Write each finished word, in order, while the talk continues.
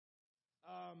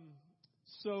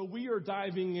So we are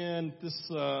diving in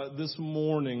this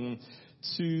morning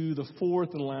to the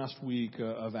fourth and last week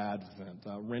of Advent.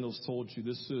 Randall's told you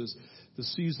this is the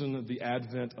season of the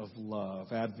Advent of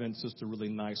love. Advent is just a really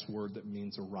nice word that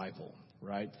means arrival,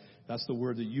 right? That's the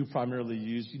word that you primarily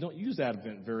use. You don't use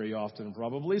Advent very often,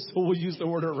 probably, so we'll use the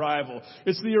word arrival.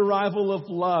 It's the arrival of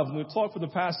love. And we've talked for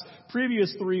the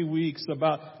previous 3 weeks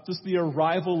about just the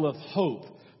arrival of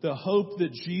hope. The hope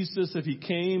that Jesus, if He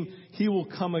came, He will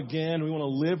come again. We want to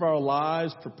live our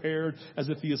lives prepared as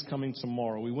if He is coming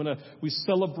tomorrow. We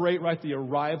celebrate, right, the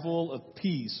arrival of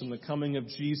peace and the coming of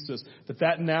Jesus.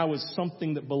 That now is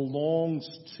something that belongs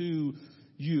to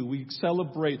you. We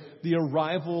celebrate the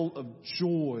arrival of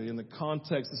joy in the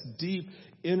context, this deep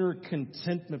inner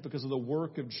contentment because of the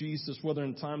work of Jesus, whether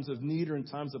in times of need or in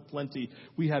times of plenty.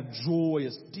 We have joy,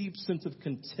 a deep sense of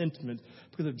contentment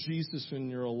because of Jesus in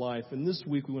your life. And this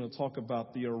week we want to talk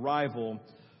about the arrival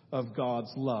of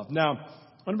God's love. Now,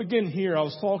 I'm going to begin here. I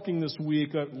was talking this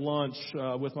week at lunch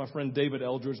with my friend David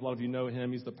Eldridge. A lot of you know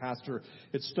him. He's the pastor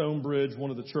at Stonebridge, one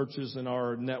of the churches in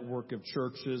our network of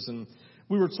churches. And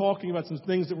we were talking about some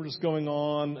things that were just going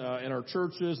on in our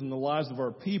churches and the lives of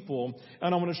our people.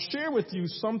 And I want to share with you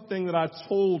something that I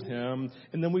told him,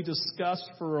 and then we discussed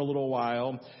for a little while,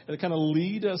 and it kind of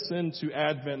lead us into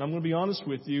Advent. And I'm going to be honest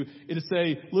with you,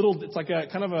 it's like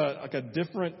a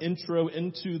different intro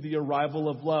into the arrival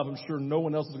of love. I'm sure no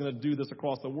one else is going to do this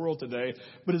across the world today,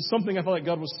 but it's something I felt like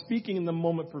God was speaking in the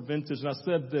moment for Vintage. And I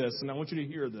said this, and I want you to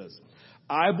hear this.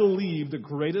 I believe the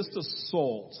greatest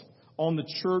assault on the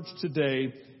church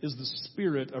today is the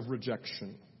spirit of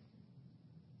rejection.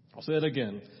 I'll say it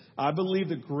again. I believe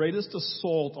the greatest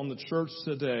assault on the church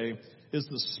today is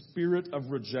the spirit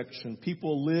of rejection.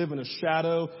 People live in a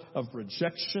shadow of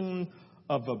rejection,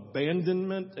 of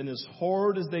abandonment, and as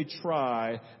hard as they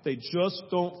try, they just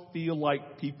don't feel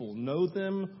like people know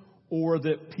them or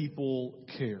that people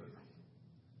care.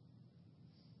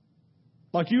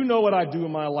 Like, you know what I do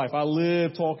in my life. I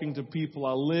live talking to people.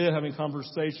 I live having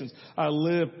conversations. I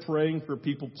live praying for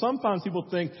people. Sometimes people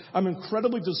think I'm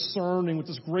incredibly discerning with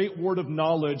this great word of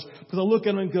knowledge because I look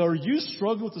at them and go, are you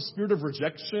struggling with the spirit of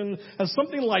rejection? Has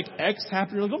something like X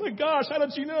happened? You're like, oh my gosh, how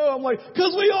did you know? I'm like,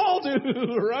 because we all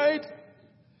do, right?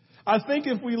 I think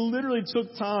if we literally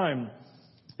took time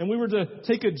and we were to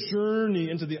take a journey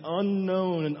into the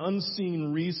unknown and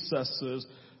unseen recesses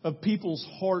of people's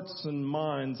hearts and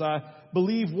minds, I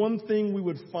believe one thing we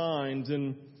would find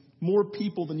in more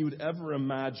people than you would ever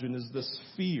imagine is this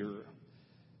fear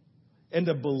and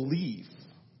a belief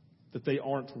that they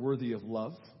aren't worthy of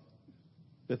love,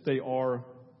 that they are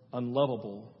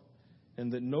unlovable,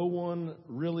 and that no one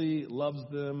really loves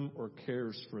them or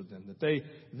cares for them, that they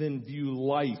then view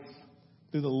life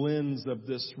through the lens of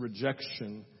this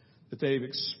rejection that they've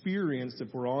experienced,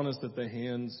 if we're honest, at the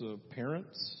hands of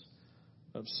parents,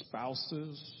 of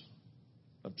spouses,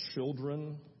 of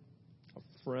children, of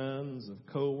friends, of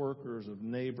coworkers, of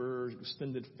neighbors,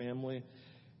 extended family.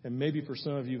 And maybe for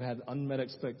some of you had unmet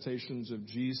expectations of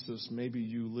Jesus. Maybe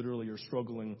you literally are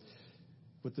struggling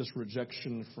with this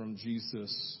rejection from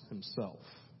Jesus Himself.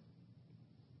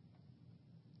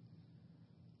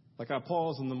 Like, I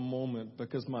pause in the moment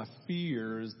because my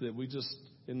fear is that we just,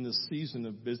 in this season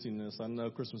of busyness, I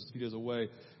know Christmas is a few days away,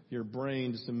 your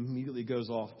brain just immediately goes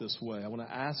off this way. I want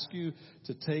to ask you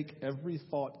to take every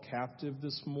thought captive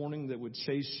this morning that would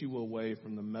chase you away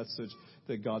from the message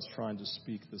that God's trying to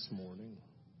speak this morning.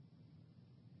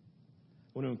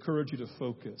 I want to encourage you to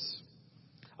focus.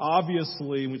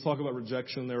 Obviously, when we talk about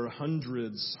rejection, there are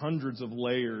hundreds of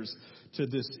layers to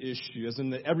this issue, as in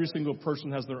that every single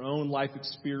person has their own life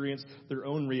experience, their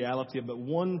own reality, but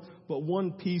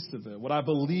one piece of it, what I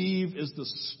believe is the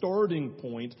starting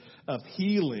point of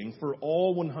healing for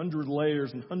all 100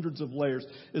 layers and hundreds of layers,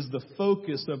 is the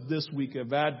focus of this week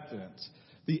of Advent.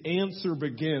 The answer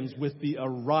begins with the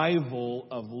arrival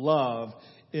of love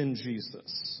in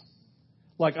Jesus.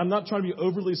 Like, I'm not trying to be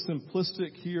overly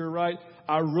simplistic here, right?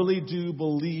 I really do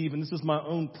believe, and this is my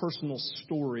own personal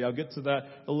story, I'll get to that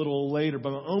a little later,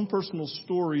 but my own personal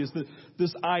story is that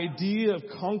this idea of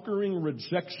conquering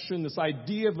rejection, this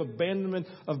idea of abandonment,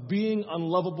 of being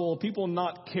unlovable, people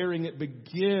not caring, it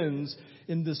begins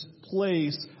in this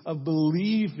place of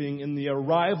believing in the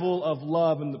arrival of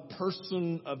love in the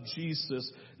person of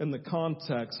Jesus in the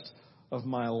context of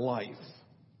my life.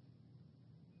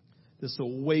 This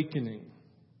awakening.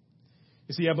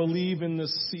 You see, I believe in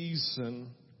this season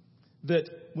that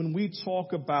when we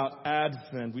talk about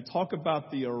Advent, we talk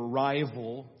about the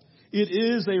arrival, it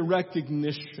is a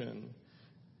recognition.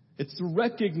 It's the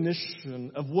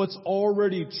recognition of what's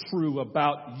already true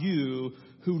about you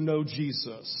who know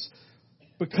Jesus.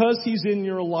 Because He's in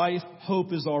your life,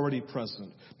 hope is already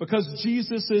present. Because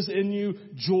Jesus is in you,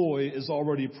 joy is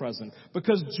already present.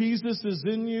 Because Jesus is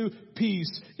in you,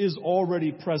 peace is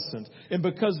already present. And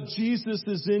because Jesus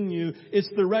is in you, it's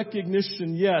the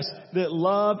recognition, yes, that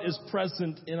love is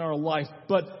present in our life.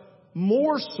 But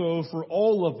more so for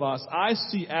all of us, I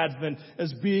see Advent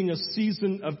as being a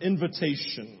season of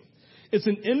invitation. It's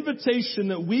an invitation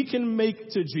that we can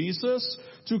make to Jesus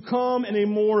to come in a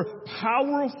more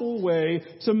powerful way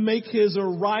to make His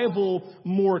arrival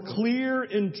more clear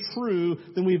and true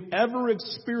than we've ever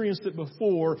experienced it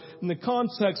before, in the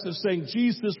context of saying,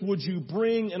 Jesus, would you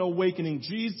bring an awakening?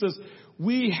 Jesus,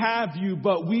 we have you,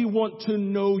 but we want to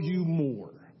know you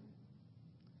more.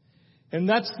 And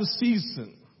that's the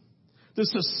season. This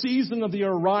is a season of the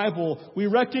arrival. We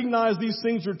recognize these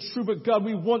things are true, but God,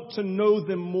 we want to know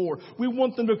them more. We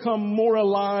want them to come more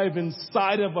alive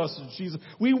inside of us, Jesus.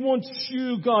 We want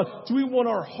you, God. We want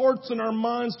our hearts and our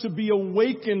minds to be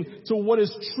awakened to what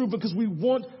is true because we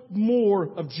want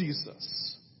more of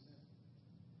Jesus.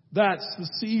 That's the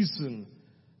season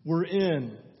we're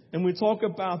in. And we talk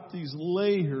about these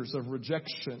layers of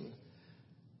rejection.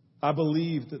 I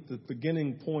believe that the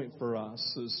beginning point for us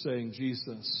is saying,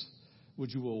 Jesus,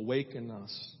 would you awaken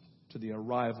us to the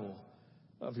arrival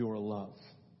of your love?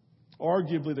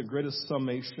 Arguably the greatest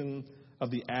summation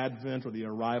of the advent or the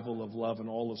arrival of love in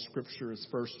all of Scripture is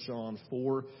 1 John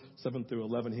 4, 7 through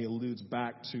 11. He alludes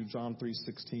back to John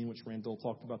 3:16, which Randall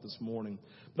talked about this morning.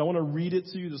 But I want to read it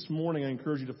to you this morning. I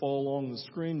encourage you to follow along on the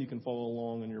screen. You can follow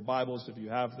along in your Bibles if you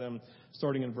have them.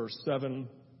 Starting in verse 7,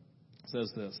 it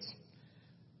says this.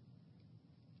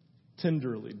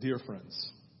 Tenderly, dear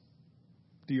friends,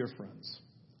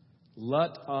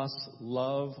 let us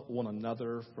love one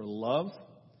another, for love,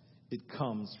 it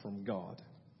comes from God.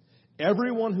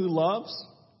 Everyone who loves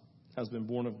has been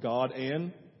born of God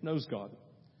and knows God.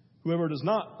 Whoever does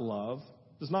not love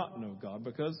does not know God,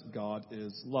 because God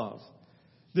is love.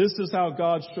 This is how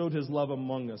God showed His love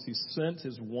among us. He sent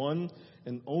His one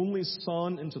and only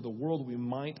Son into the world we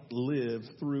might live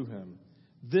through Him.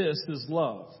 This is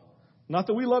love. Not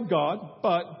that we love God,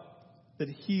 but that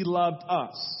He loved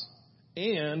us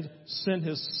and sent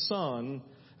His Son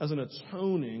as an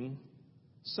atoning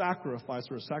sacrifice,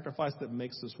 or a sacrifice that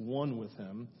makes us one with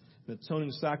Him, an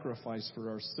atoning sacrifice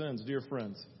for our sins. Dear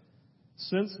friends,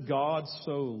 since God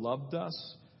so loved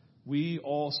us, we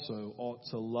also ought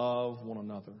to love one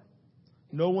another.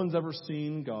 No one's ever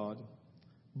seen God,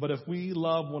 but if we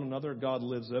love one another, God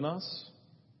lives in us,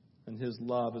 and His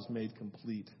love is made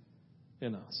complete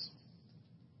in us.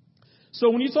 So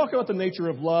when you talk about the nature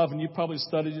of love, and you've probably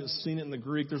studied it, seen it in the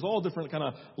Greek, there's all different kind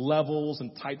of levels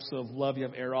and types of love. You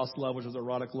have eros love, which is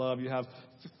erotic love. You have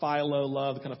philo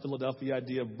love, the kind of Philadelphia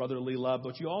idea of brotherly love.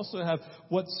 But you also have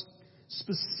what's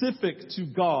specific to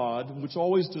God, which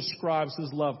always describes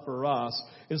His love for us,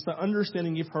 is the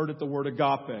understanding, you've heard it, the word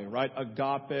agape, right?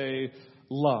 Agape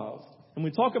love. When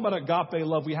we talk about agape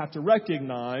love, we have to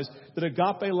recognize that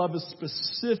agape love is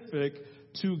specific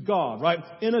to God, right?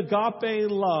 In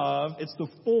agape love, it's the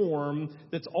form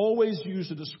that's always used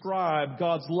to describe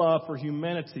God's love for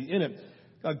humanity. In it,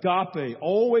 agape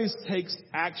always takes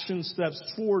action steps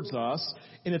towards us,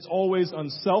 and it's always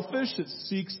unselfish. It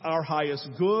seeks our highest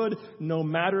good, no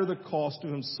matter the cost to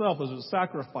Himself. There's a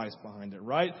sacrifice behind it,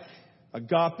 right?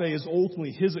 Agape is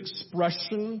ultimately His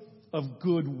expression of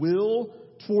goodwill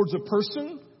towards a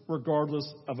person,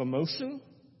 regardless of emotion,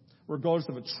 regardless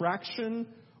of attraction,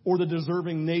 or the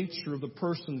deserving nature of the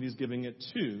person that He's giving it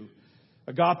to.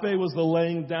 Agape was the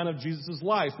laying down of Jesus'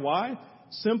 life. Why?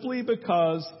 Simply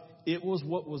because it was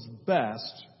what was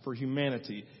best for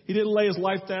humanity. He didn't lay His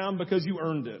life down because you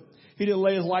earned it. He didn't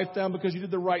lay His life down because you did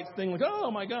the right thing. Like,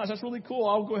 oh my gosh, that's really cool.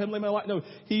 I'll go ahead and lay my life. No,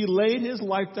 He laid His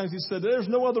life down. He said, there's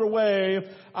no other way.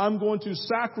 I'm going to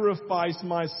sacrifice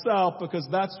myself because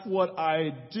that's what I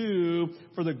do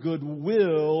for the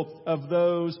goodwill of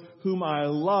those whom I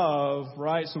love,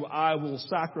 right? So I will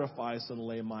sacrifice and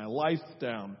lay my life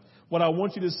down. What I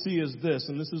want you to see is this,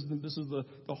 and this is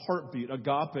the heartbeat.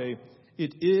 Agape,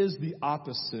 it is the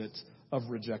opposite of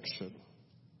rejection.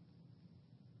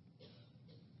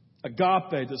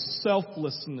 Agape, the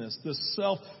selflessness, the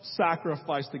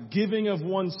self-sacrifice, the giving of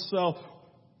oneself,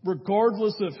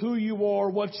 regardless of who you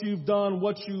are, what you've done,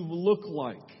 what you look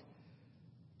like.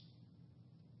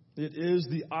 It is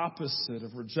the opposite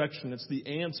of rejection. It's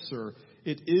the answer.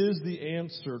 It is the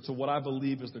answer to what I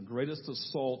believe is the greatest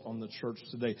assault on the church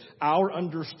today. Our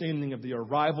understanding of the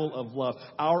arrival of love,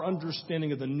 our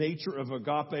understanding of the nature of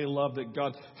agape love that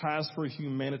God has for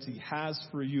humanity, has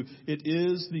for you. It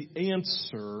is the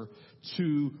answer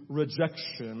to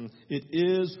rejection. It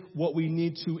is what we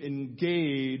need to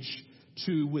engage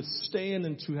to withstand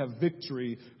and to have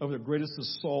victory over the greatest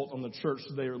assault on the church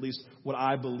today, or at least what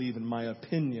I believe, in my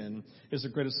opinion, is the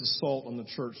greatest assault on the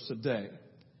church today.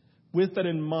 With that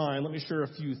in mind, let me share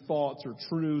a few thoughts or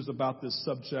truths about this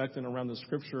subject and around the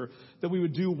scripture that we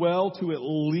would do well to at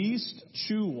least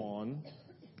chew on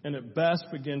and at best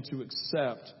begin to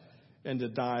accept and to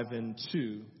dive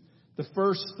into. The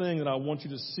first thing that I want you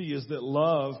to see is that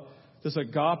love, this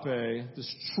agape,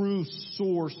 this true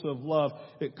source of love,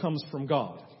 it comes from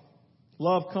God.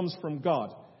 Love comes from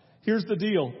God. Here's the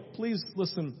deal. Please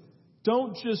listen.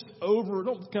 Don't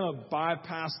kind of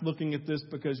bypass looking at this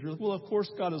because you're like, well, of course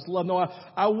God is love. No,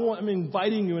 I'm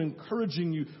inviting you,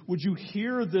 encouraging you. Would you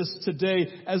hear this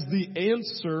today as the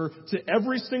answer to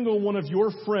every single one of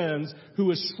your friends who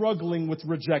is struggling with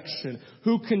rejection,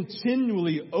 who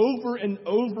continually over and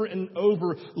over and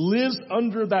over lives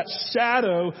under that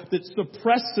shadow that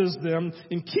suppresses them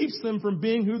and keeps them from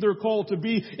being who they're called to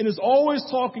be, and is always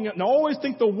talking and always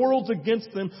think the world's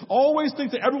against them, always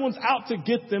think that everyone's out to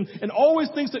get them, and always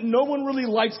thinks that no one really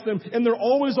likes them, and they're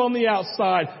always on the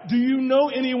outside. Do you know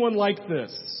anyone like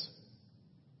this?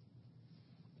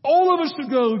 All of us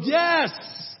should go, yes!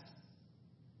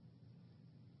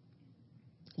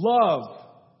 Love,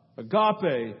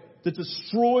 agape, that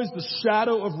destroys the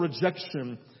shadow of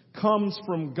rejection comes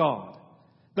from God.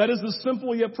 That is the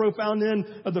simple yet profound end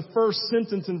of the first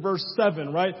sentence in verse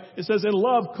 7, right? It says, and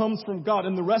love comes from God.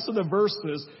 And the rest of the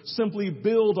verses simply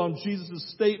build on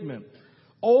Jesus' statement.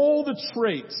 All the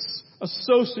traits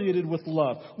associated with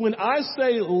love. When I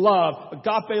say love,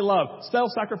 agape love,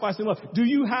 self-sacrificing love, do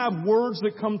you have words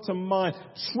that come to mind?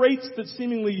 Traits that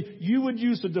seemingly you would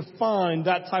use to define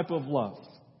that type of love.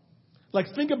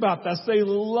 Like, think about that. Say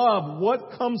love.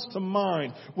 What comes to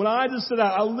mind? When I just said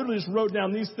that, I literally just wrote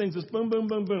down these things. It's boom, boom,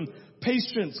 boom, boom.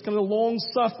 Patience, kind of long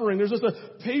suffering. There's just a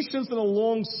patience and a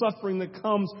long suffering that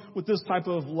comes with this type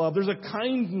of love. There's a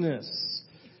kindness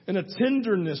and a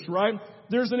tenderness, right?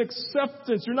 There's an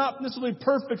acceptance. You're not necessarily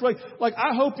perfect. Like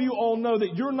I hope you all know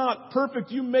that you're not perfect.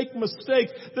 You make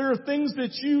mistakes. There are things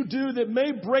that you do that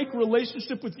may break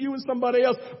relationship with you and somebody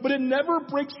else, but it never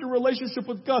breaks your relationship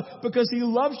with God because He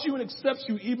loves you and accepts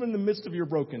you even in the midst of your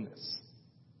brokenness.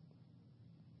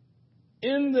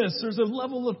 In this, there's a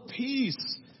level of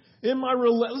peace. In my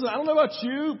listen, I don't know about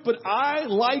you, but I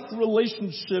like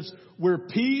relationships where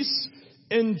peace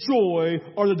and joy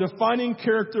are the defining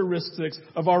characteristics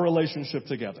of our relationship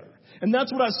together. And that's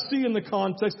what I see in the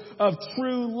context of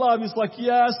true love. It's like,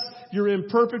 yes, you're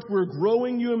imperfect. We're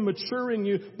growing you and maturing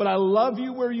you, but I love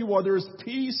you where you are. There is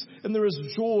peace and there is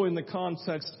joy in the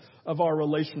context of our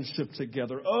relationship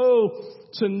together. Oh,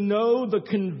 to know the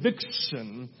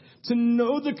conviction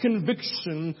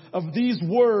of these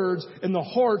words in the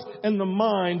heart and the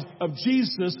mind of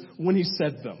Jesus when He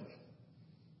said them.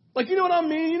 Like, you know what I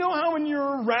mean? You know how when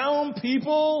you're around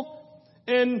people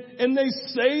and they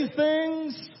say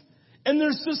things and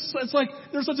there's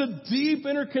such a deep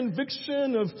inner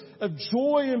conviction of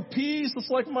joy and peace. It's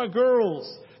like my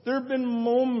girls. There have been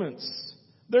moments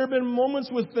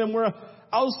with them where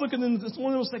I was looking and this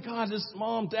one was like, God,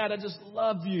 Mom, Dad, I just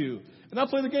love you. And I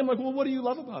play the game like, well, what do you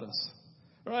love about us?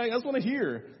 Right? I just want to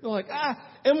hear. They're like,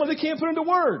 and when they can't put into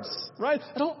words, right?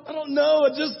 I don't know.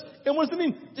 And what does it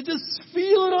mean? To just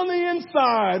feel it on the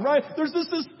inside, right? There's this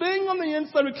thing on the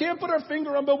inside we can't put our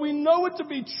finger on, but we know it to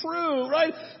be true,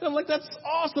 right? And I'm like, that's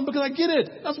awesome because I get it.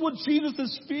 That's what Jesus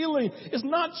is feeling. It's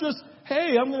not just,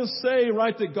 hey, I'm going to say,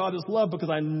 right, that God is love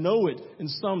because I know it in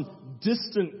some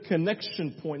distant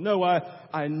connection point. No,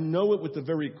 I know it with the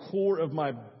very core of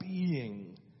my being.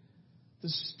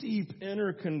 This deep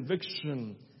inner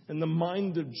conviction in the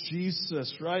mind of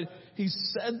Jesus, right? He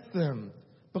said them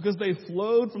because they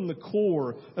flowed from the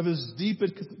core of His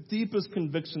deepest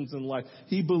convictions in life.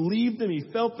 He believed them, He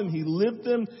felt them, He lived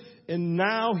them, and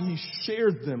now He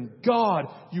shared them. God,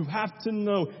 you have to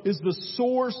know, is the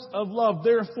source of love.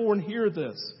 Therefore, and hear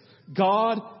this,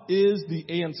 God is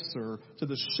the answer to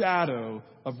the shadow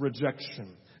of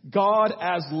rejection. God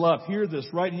as love, hear this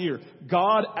right here.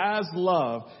 God as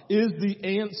love is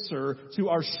the answer to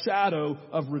our shadow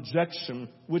of rejection,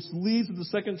 which leads to the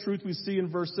second truth we see in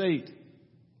verse 8.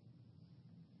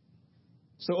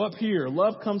 So up here,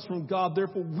 love comes from God,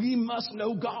 therefore we must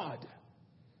know God.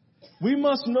 We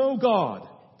must know God.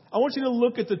 I want you to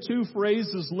look at the two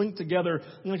phrases linked together.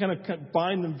 I'm going to kind of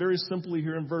combine them very simply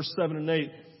here in verse 7 and 8.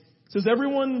 It says,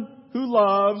 everyone who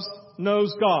loves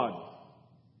knows God.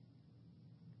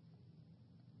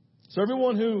 So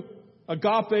everyone who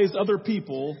agapes other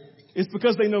people is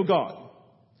because they know God.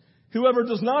 Whoever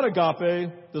does not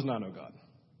agape does not know God.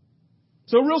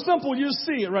 So real simple, you just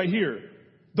see it right here.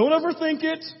 Don't overthink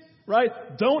it.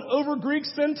 right? Don't over Greek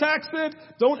syntax it.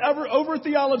 Don't ever over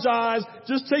theologize.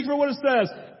 Just take for what it says.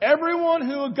 Everyone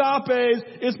who agapes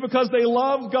is because they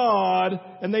love God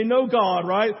and they know God,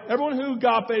 right? Everyone who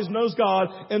agapes knows God,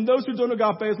 and those who don't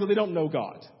agape is because they don't know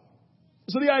God.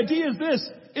 So the idea is this.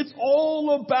 It's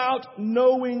all about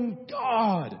knowing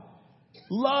God.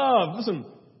 Love. Listen.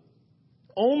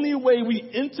 Only way we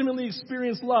intimately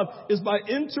experience love is by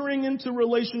entering into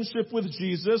relationship with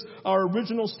Jesus, our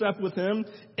original step with Him,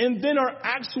 and then our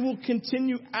actual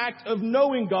continued act of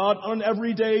knowing God on an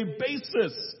everyday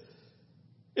basis.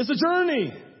 It's a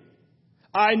journey.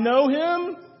 I know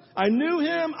Him, I knew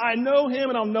Him, I know Him,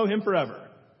 and I'll know Him forever.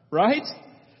 Right?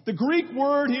 The Greek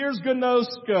word here is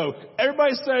gnosko.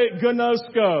 Everybody say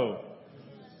gnosko.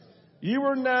 You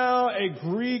are now a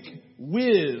Greek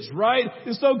whiz, right?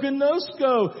 And so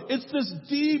gnosko, it's this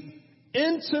deep,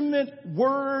 intimate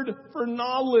word for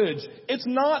knowledge. It's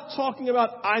not talking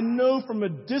about I know from a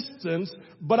distance,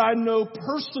 but I know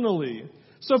personally.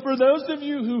 So for those of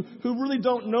you who really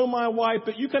don't know my wife,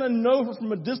 but you kind of know her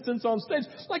from a distance on stage,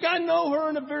 like I know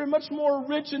her in a very much more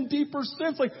rich and deeper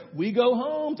sense. Like we go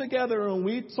home together and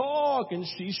we talk and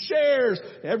she shares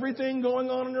everything going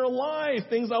on in her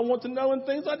life, things I want to know and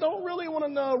things I don't really want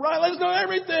to know, right? Let's know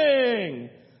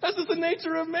everything. That's just the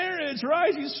nature of marriage,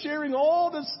 right? He's sharing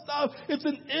all this stuff. It's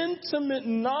an intimate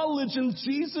knowledge, and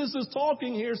Jesus is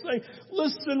talking here saying,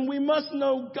 listen, we must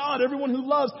know God. Everyone who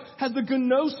loves has the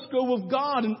gnosko of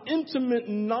God, an intimate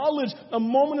knowledge, a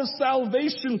moment of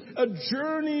salvation, a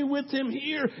journey with Him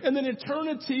here, and an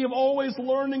eternity of always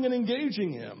learning and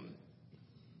engaging Him.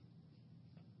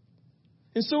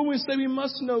 And so when we say we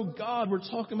must know God, we're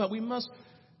talking about we must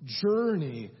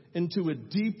journey into a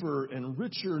deeper and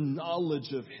richer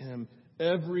knowledge of Him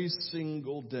every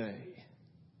single day.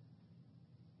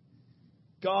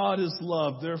 God is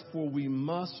love, therefore we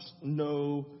must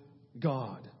know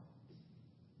God.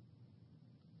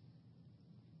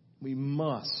 We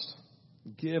must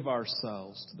give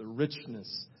ourselves to the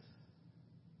richness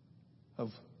of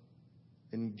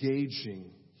engaging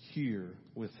here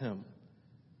with Him.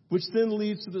 Which then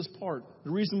leads to this part.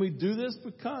 The reason we do this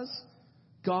because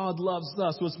God loves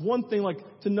us. So it's one thing like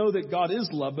to know that God is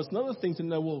love, but it's another thing to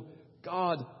know, well,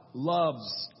 God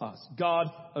loves us. God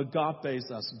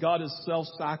agapes us. God is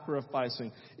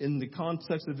self-sacrificing in the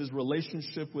context of His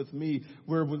relationship with me,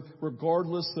 where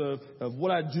regardless of what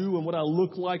I do and what I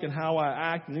look like and how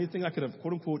I act and anything I could have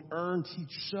quote unquote earned, He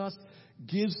just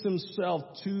gives Himself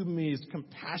to me. He's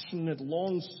compassionate,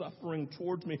 long-suffering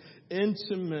towards me,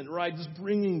 intimate, right? Just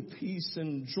bringing peace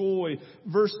and joy.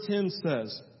 Verse 10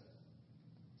 says,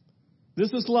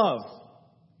 this is love.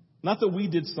 Not that we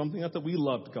did something, not that we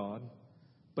loved God,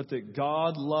 but that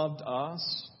God loved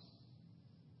us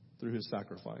through His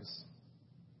sacrifice.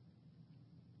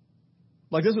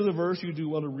 Like this is a verse you do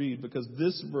want to read because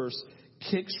this verse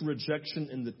kicks rejection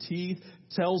in the teeth,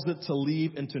 tells it to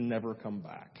leave and to never come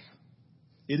back.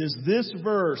 It is this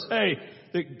verse,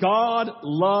 that God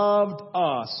loved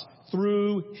us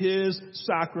through His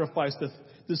sacrifice.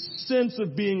 The sense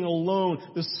of being alone,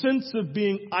 the sense of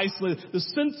being isolated, the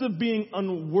sense of being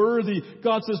unworthy.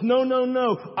 God says,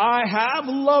 no, I have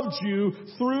loved you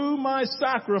through my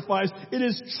sacrifice. It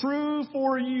is true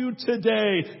for you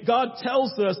today. God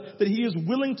tells us that He is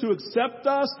willing to accept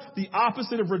us, the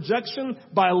opposite of rejection,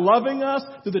 by loving us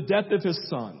through the death of His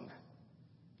Son.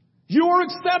 You are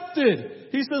accepted.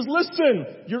 He says, listen,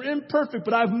 you're imperfect,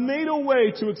 but I've made a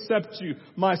way to accept you.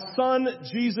 My Son,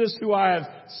 Jesus, who I have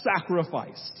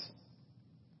sacrificed.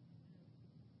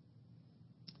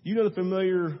 You know the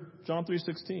familiar John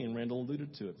 3:16. Randall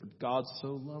alluded to it. For God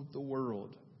so loved the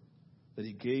world that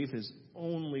He gave His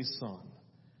only Son,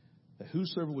 that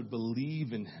whosoever would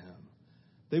believe in Him,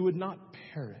 they would not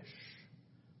perish,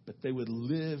 but they would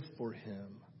live for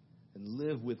Him and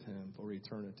live with Him for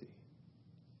eternity.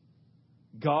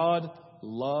 God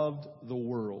loved the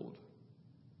world,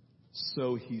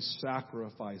 so He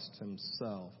sacrificed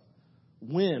Himself.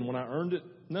 When I earned it?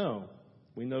 No.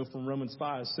 We know from Romans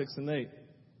 5, 6, and 8.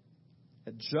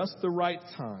 At just the right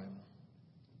time,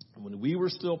 when we were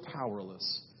still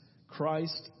powerless,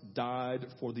 Christ died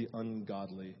for the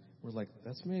ungodly. We're like,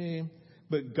 that's me.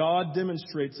 But God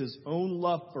demonstrates His own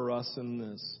love for us in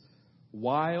this.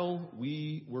 While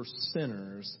we were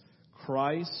sinners,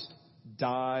 Christ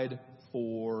died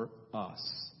for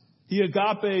us. He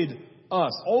agaped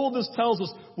us. All of this tells us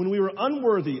when we were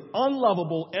unworthy,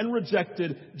 unlovable, and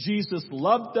rejected, Jesus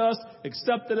loved us,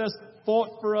 accepted us,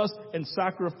 fought for us, and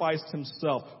sacrificed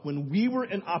Himself. When we were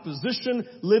in opposition,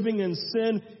 living in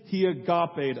sin, He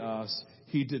agaped us.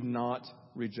 He did not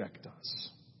reject us.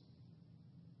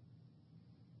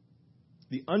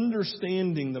 The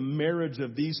understanding, the marriage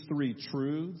of these three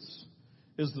truths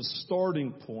is the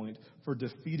starting point for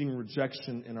defeating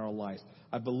rejection in our life.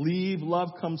 I believe love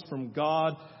comes from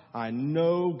God. I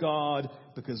know God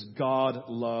because God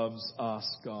loves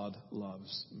us. God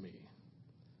loves me.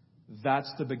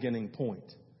 That's the beginning point.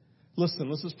 Listen,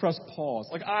 let's just press pause.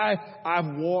 Like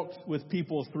I've walked with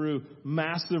people through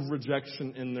massive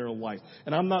rejection in their life.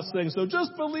 And I'm not saying, so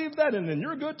just believe that and then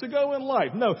you're good to go in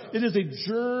life. No, it is a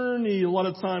journey a lot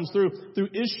of times through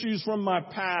issues from my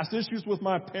past, issues with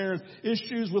my parents,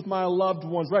 issues with my loved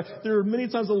ones, right? There are many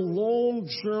times a long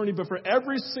journey, but for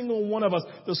every single one of us,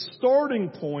 the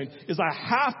starting point is I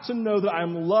have to know that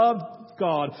I'm loved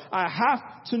God. I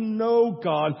have to know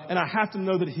God, and I have to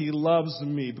know that He loves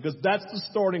me, because that's the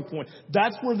starting point.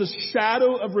 That's where the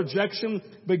shadow of rejection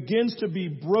begins to be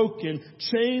broken.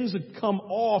 Chains come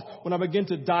off when I begin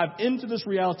to dive into this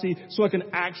reality so I can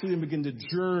actually begin to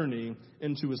journey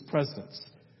into His presence.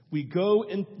 We go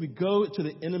to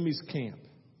the enemy's camp,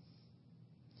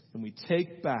 and we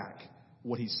take back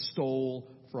what he stole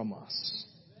from us.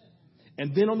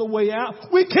 And then on the way out,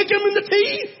 we kick him in the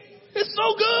teeth. It's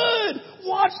so good.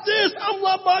 Watch this. I'm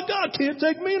loved by God. Can't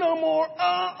take me no more.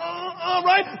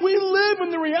 Right? We live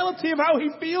in the reality of how He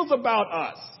feels about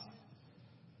us.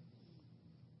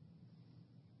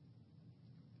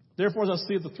 Therefore, as I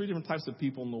see the three different types of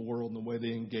people in the world and the way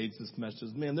they engage this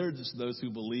message, man, there are just those who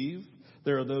believe.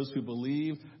 There are those who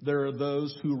believe. There are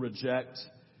those who reject.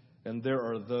 And there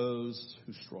are those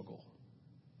who struggle.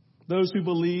 Those who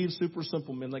believe, super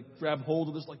simple, man, like grab hold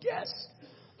of this, like, yes,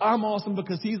 I'm awesome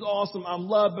because He's awesome. I'm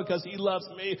loved because He loves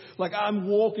me. Like I'm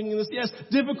walking in this. Yes,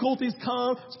 difficulties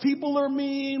come. People are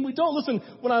mean. We don't listen.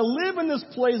 When I live in this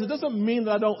place, it doesn't mean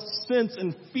that I don't sense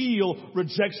and feel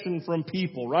rejection from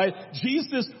people, right?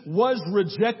 Jesus was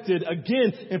rejected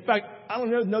again. In fact, I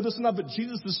don't know this or not, but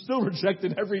Jesus is still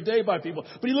rejected every day by people.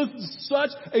 But He lives with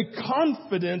such a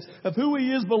confidence of who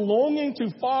He is, belonging to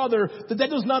Father, that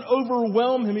does not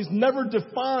overwhelm Him. He's never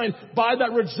defined by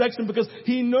that rejection because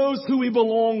He knows who He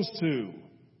belongs to.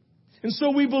 And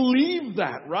so we believe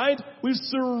that, right? We've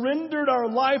surrendered our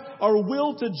life, our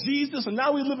will to Jesus, and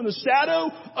now we live in the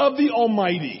shadow of the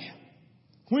Almighty.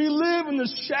 We live in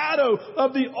the shadow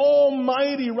of the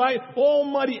Almighty, right?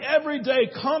 Almighty every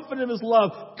day, confident of His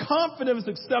love, confident of His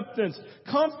acceptance,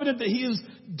 confident that He is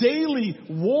daily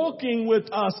walking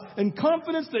with us, and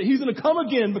confidence that He's going to come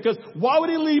again, because why would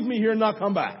He leave me here and not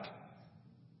come back?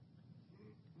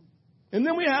 And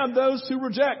then we have those who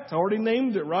reject. I already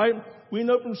named it, right? We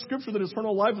know from Scripture that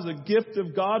eternal life is a gift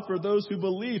of God for those who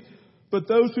believe. But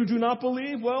those who do not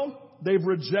believe, well, they've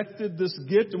rejected this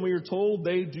gift, and we are told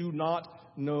they do not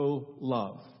know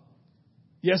love.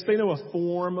 Yes, they know a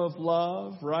form of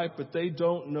love, right? But they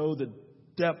don't know the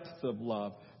depth of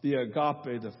love, the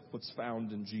agape, what's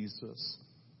found in Jesus.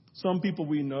 Some people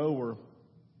we know are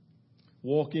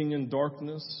walking in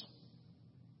darkness.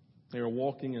 They are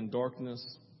walking in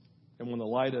darkness. And when the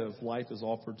light of life is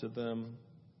offered to them,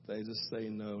 they just say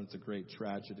no, and it's a great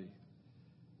tragedy.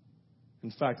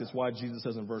 In fact, it's why Jesus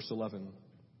says in verse 11,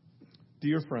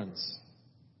 "Dear friends,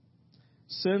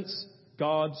 since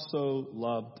God so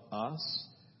loved us,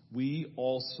 we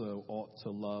also ought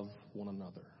to love one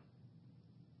another."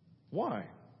 Why?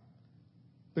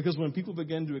 Because when people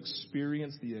begin to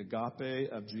experience the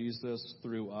agape of Jesus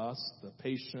through us, the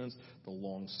patience, the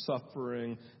long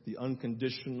suffering, the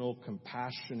unconditional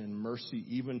compassion and mercy,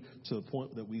 even to the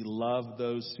point that we love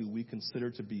those who we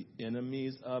consider to be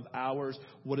enemies of ours,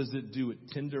 what does it do? It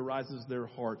tenderizes their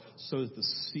heart so that the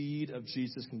seed of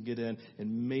Jesus can get in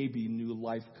and maybe new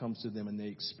life comes to them and they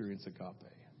experience agape.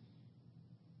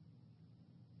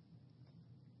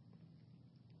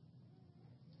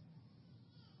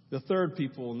 The third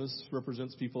people, and this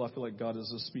represents people I feel like God is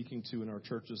speaking to in our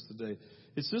churches today,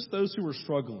 it's just those who are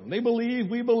struggling. They believe,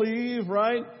 we believe,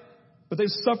 right? But they've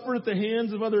suffered at the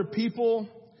hands of other people.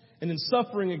 And in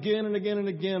suffering again and again and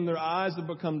again, their eyes have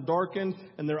become darkened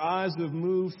and their eyes have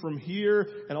moved from here,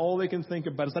 and all they can think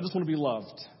about is, I just want to be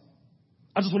loved.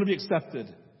 I just want to be accepted.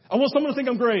 I want someone to think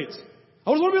I'm great. I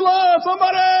just want to be loved,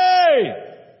 somebody!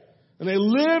 And they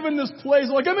live in this place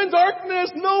like, I'm in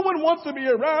darkness. No one wants to be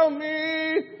around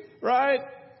me. Right?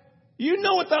 You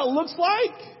know what that looks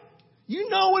like. You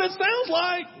know what it sounds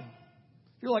like.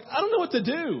 You're like, I don't know what to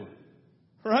do.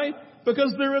 Right?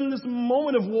 Because they're in this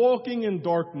moment of walking in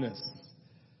darkness.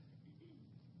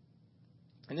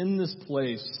 And in this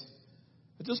place,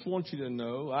 I just want you to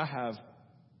know I have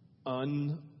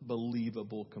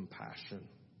unbelievable compassion.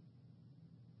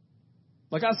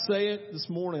 Like I say it this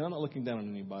morning, I'm not looking down on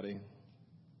anybody.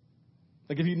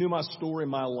 Like if you knew my story,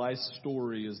 my life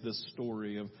story is this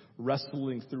story of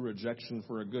wrestling through rejection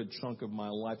for a good chunk of my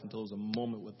life until it was a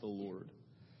moment with the Lord.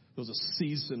 It was a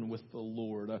season with the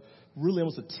Lord, really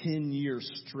almost a 10-year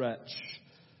stretch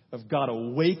of God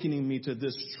awakening me to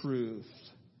this truth.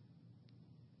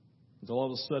 Until all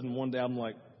of a sudden one day I'm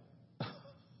like,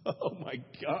 oh my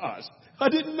gosh, I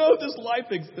didn't know this life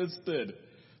existed.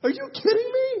 Are you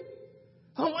kidding me?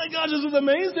 Oh my gosh, this is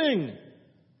amazing.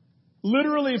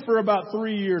 Literally for about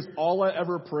 3 years, all I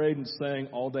ever prayed and sang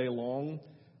all day long,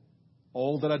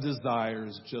 all that I desire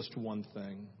is just one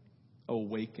thing: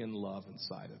 awaken love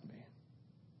inside of me.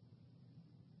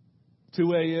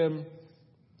 2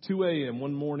 a.m.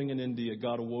 one morning in India,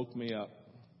 God woke me up.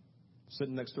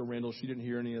 Sitting next to Randall, she didn't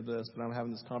hear any of this, but I'm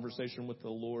having this conversation with the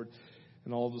Lord.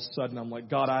 And all of a sudden, I'm like,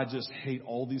 God, I just hate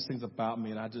all these things about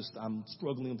me, and I'm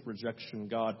struggling with rejection.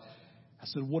 God, I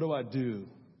said, what do I do?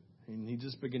 And he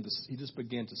just began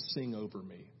to sing over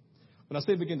me. When I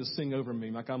say begin to sing over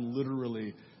me, like I'm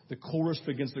literally, the chorus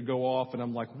begins to go off, and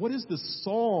I'm like, what is this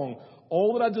song?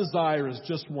 All that I desire is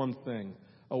just one thing: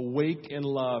 awaken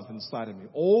love inside of me.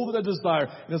 All that I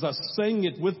desire. And as I sang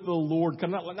it with the Lord,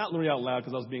 not literally out loud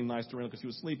because I was being nice to Randall because she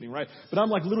was sleeping, right? But I'm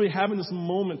like literally having this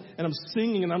moment and I'm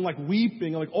singing and I'm like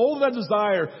weeping. I'm like, all that I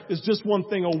desire is just one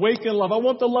thing: awaken love. I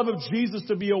want the love of Jesus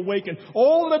to be awakened.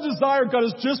 All that I desire, God,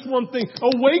 is just one thing: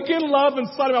 awaken love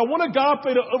inside of me. I want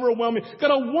agape to overwhelm me.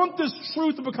 God, I want this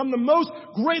truth to become the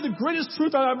greatest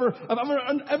truth I've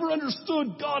ever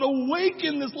understood. God,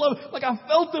 awaken this love. Like I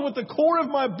felt it with the core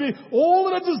of my being. All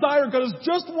that I desire, God, is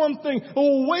just one thing: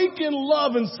 awaken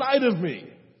love inside of me.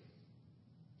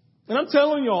 And I'm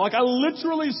telling y'all, like I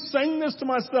literally sang this to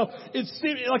myself. It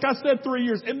seemed, like I said, 3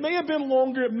 years. It may have been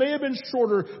longer, it may have been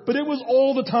shorter, but it was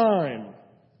all the time.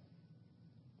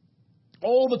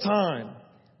 All the time.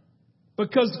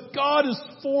 Because God is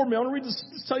for me. I want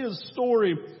to tell you a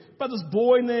story about this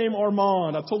boy named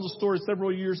Armand. I've told the story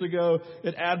several years ago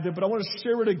at Advent, but I want to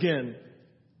share it again.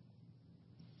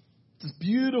 This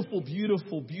beautiful,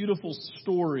 beautiful, beautiful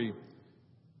story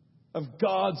of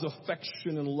God's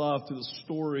affection and love through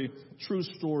the true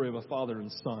story of a father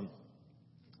and son.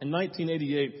 In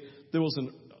 1988, there was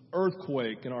an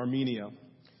earthquake in Armenia.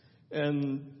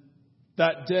 And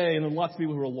that day, and there were lots of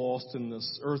people who were lost in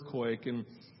this earthquake. And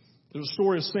there's a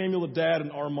story of Samuel, the dad,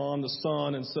 and Armand, the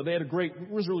son. And so they had a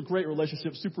really great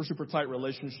relationship, super, super tight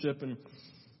relationship. And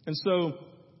so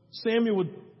Samuel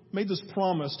made this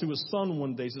promise to his son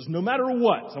one day. He says, no matter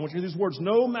what, I want you to hear these words: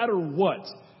 no matter what,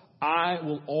 I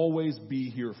will always be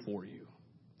here for you.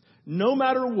 No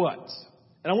matter what.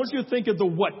 And I want you to think of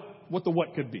what the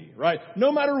what could be, right?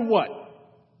 No matter what.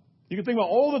 You can think about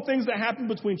all the things that happen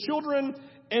between children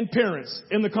and parents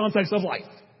in the context of life.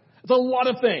 It's a lot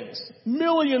of things.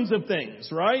 Millions of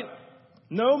things, right?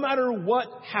 No matter what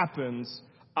happens,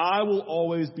 I will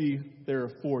always be there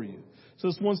for you. So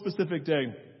this one specific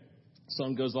day,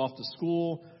 son goes off to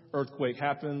school, earthquake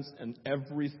happens, and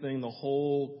everything, the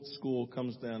whole school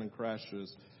comes down and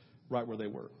crashes right where they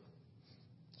were.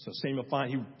 So Samuel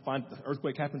finds the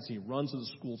earthquake happens, he runs to the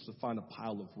school to find a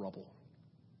pile of rubble.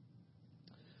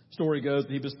 Story goes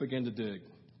that he just began to dig.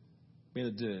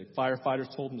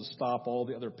 Firefighters told him to stop. All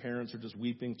the other parents are just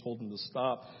weeping, told him to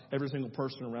stop. Every single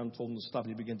person around him told him to stop.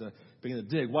 He began to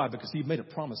dig. Why? Because he made a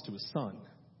promise to his son.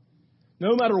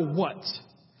 No matter what,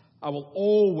 I will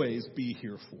always be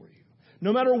here for you.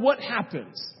 No matter what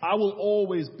happens, I will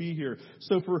always be here.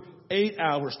 So for 8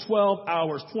 hours, 12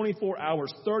 hours, 24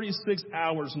 hours, 36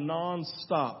 hours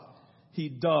nonstop, he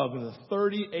dug. In the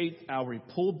 38th hour, he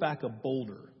pulled back a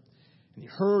boulder and he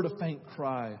heard a faint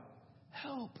cry,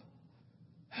 "Help!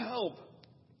 Help!"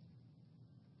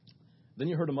 Then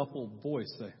you heard a muffled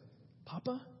voice say,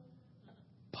 "Papa?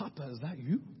 Papa, is that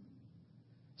you?"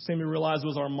 Samuel realized it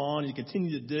was Armand. He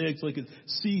continued to dig so he could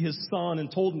see his son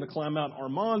and told him to climb out.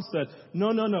 Armand said,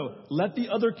 No. Let the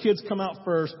other kids come out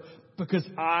first because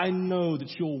I know that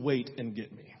you'll wait and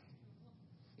get me.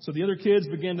 So the other kids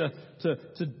began to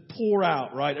pour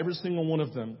out, right? Every single one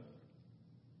of them.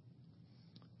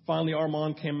 Finally,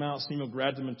 Armand came out. Samuel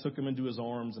grabbed him and took him into his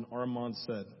arms. And Armand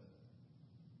said,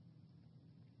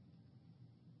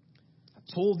 I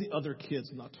told the other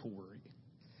kids not to worry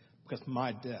because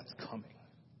my dad's coming.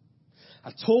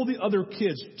 I told the other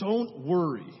kids, don't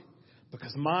worry,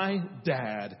 because my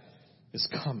dad is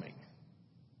coming.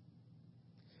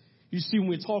 You see, when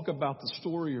we talk about the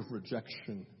story of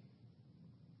rejection,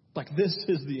 like this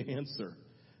is the answer.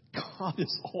 God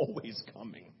is always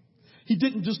coming. He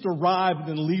didn't just arrive and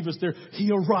then leave us there. He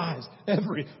arrives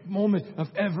every moment of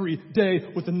every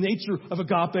day with the nature of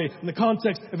agape and the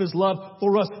context of his love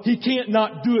for us. He can't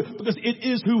not do it because it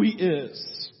is who he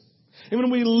is. And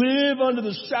when we live under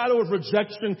the shadow of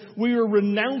rejection, we are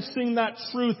renouncing that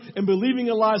truth and believing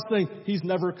in lies, saying, He's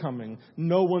never coming.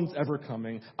 No one's ever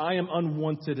coming. I am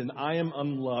unwanted and I am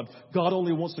unloved. God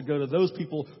only wants to go to those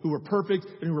people who are perfect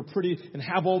and who are pretty and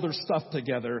have all their stuff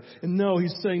together. And no,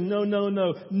 He's saying, no.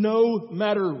 No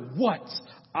matter what,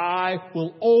 I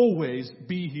will always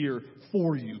be here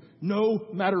for you. No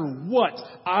matter what,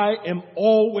 I am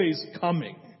always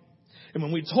coming. And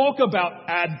when we talk about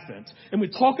Advent, and we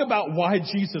talk about why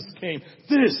Jesus came,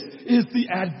 this is the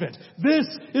Advent. This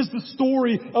is the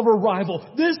story of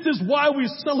arrival. This is why we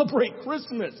celebrate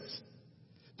Christmas.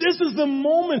 This is the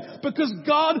moment because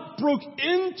God broke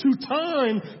into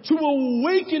time to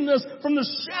awaken us from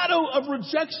the shadow of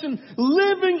rejection,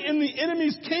 living in the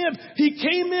enemy's camp. He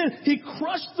came in, He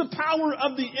crushed the power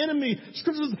of the enemy.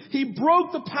 Scripture says He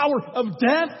broke the power of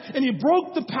death and He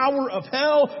broke the power of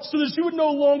hell so that you would no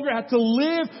longer have to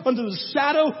live under the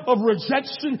shadow of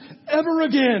rejection ever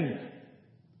again.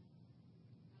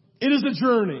 It is a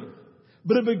journey,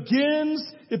 but it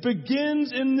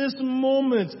begins in this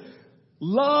moment.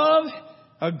 Love,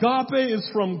 agape, is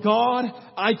from God.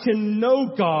 I can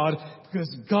know God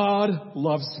because God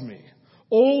loves me.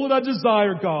 All that I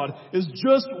desire, God, is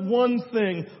just one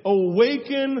thing.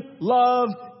 Awaken love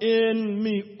in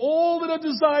me. All that I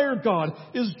desire, God,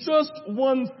 is just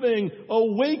one thing.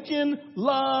 Awaken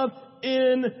love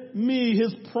in me.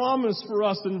 His promise for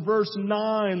us in verse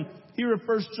 9 here at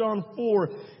 1 John 4.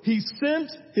 He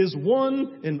sent His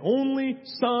one and only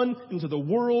Son into the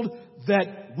world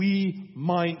that we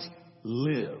might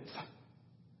live.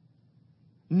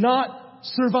 Not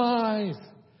survive.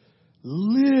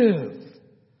 Live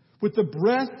with the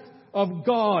breath of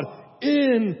God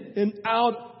in and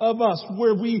out of us,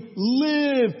 where we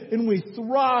live and we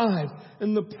thrive.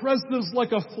 And the presence,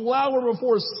 like a flower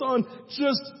before a sun,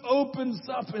 just opens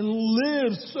up and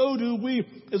lives. So do we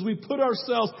as we put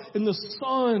ourselves in the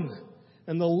sun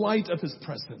and the light of His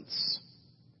presence.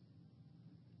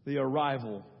 The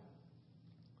arrival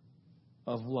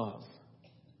of love.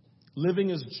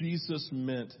 Living as Jesus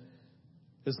meant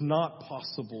is not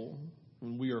possible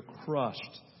when we are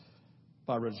crushed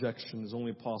by rejection. Is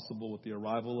only possible with the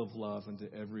arrival of love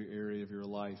into every area of your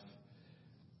life.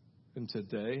 And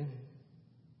today,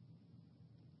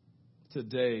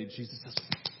 Jesus says,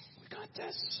 we got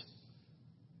this.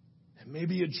 It may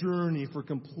be a journey for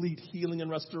complete healing and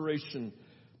restoration,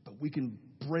 but we can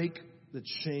break the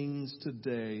chains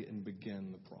today and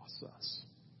begin the process.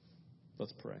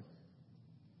 Let's pray.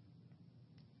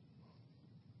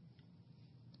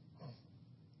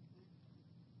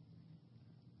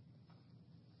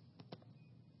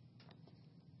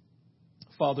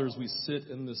 Father, as we sit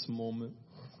in this moment,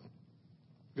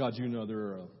 God, you know there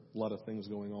are a lot of things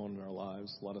going on in our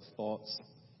lives, a lot of thoughts,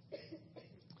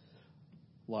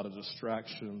 a lot of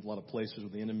distractions, a lot of places where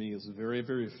the enemy is very,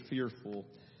 very fearful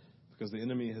because the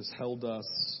enemy has held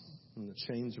us in the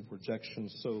chains of rejection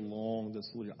so long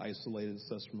that's literally isolated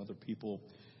us from other people,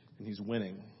 and he's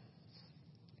winning.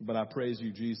 But I praise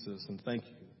you, Jesus, and thank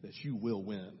you that you will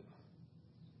win.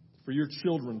 For your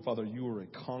children, Father, you are a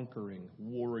conquering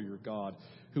warrior God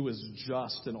who is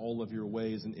just in all of your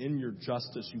ways. And in your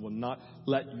justice, you will not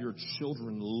let your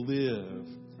children live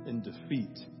in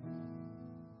defeat.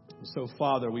 So,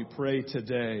 Father, we pray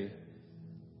today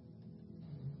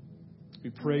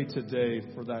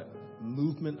for that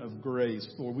movement of grace.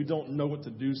 Lord, we don't know what to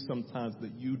do sometimes,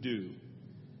 but you do.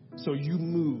 So you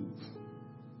move.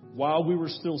 While we were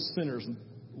still sinners,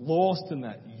 lost in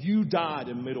that, you died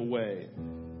and made a way.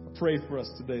 Pray for us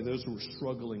today, those who are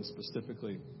struggling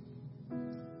specifically,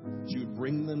 that you would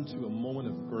bring them to a moment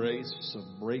of grace,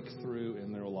 of breakthrough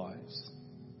in their lives.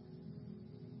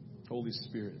 Holy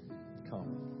Spirit,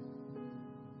 come.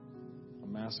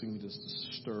 I'm asking you just to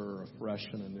stir afresh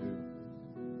and anew.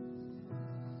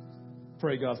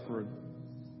 Pray, God, for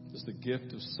just the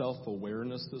gift of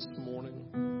self-awareness this morning.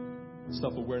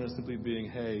 Self-awareness simply being,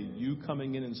 hey, you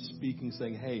coming in and speaking,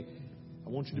 saying, hey, I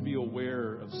want you to be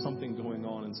aware of something going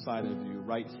on inside of you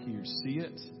right here. See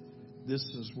it? This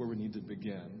is where we need to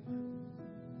begin.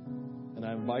 And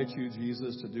I invite you,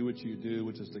 Jesus, to do what you do,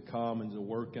 which is to come and to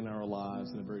work in our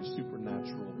lives in a very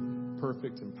supernatural,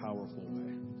 perfect, and powerful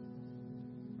way.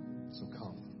 So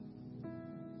come.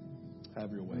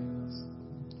 Have your way in us.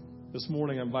 This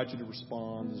morning, I invite you to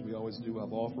respond, as we always do. We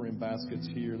have offering baskets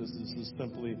here. This is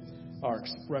simply our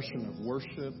expression of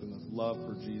worship and of love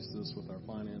for Jesus with our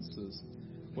finances.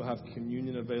 We'll have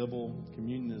communion available.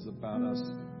 Communion is about us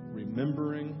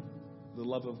remembering the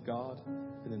love of God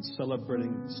and then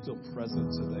celebrating still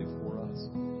present today for us.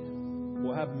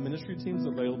 We'll have ministry teams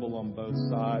available on both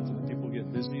sides. If people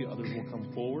get busy, others will come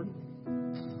forward.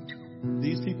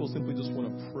 These people simply just want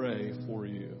to pray for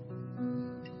you.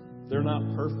 They're not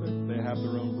perfect. They have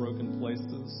their own broken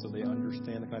places, so they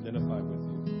understand and can identify with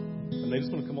you. And they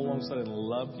just want to come alongside and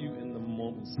love you in the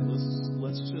moment. So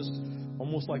let's just,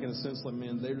 almost like in a sense, like,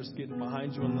 man, they're just getting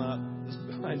behind you on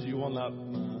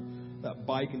that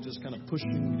bike and just kind of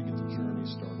pushing you to get the journey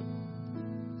started.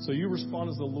 So you respond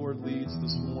as the Lord leads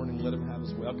this morning. Let him have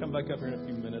his way. I'll come back up here in a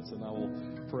few minutes and I will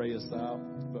pray us out.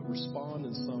 But respond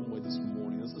in some way this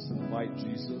morning. Let's just invite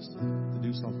Jesus to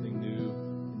do something new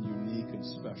and unique and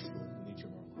special.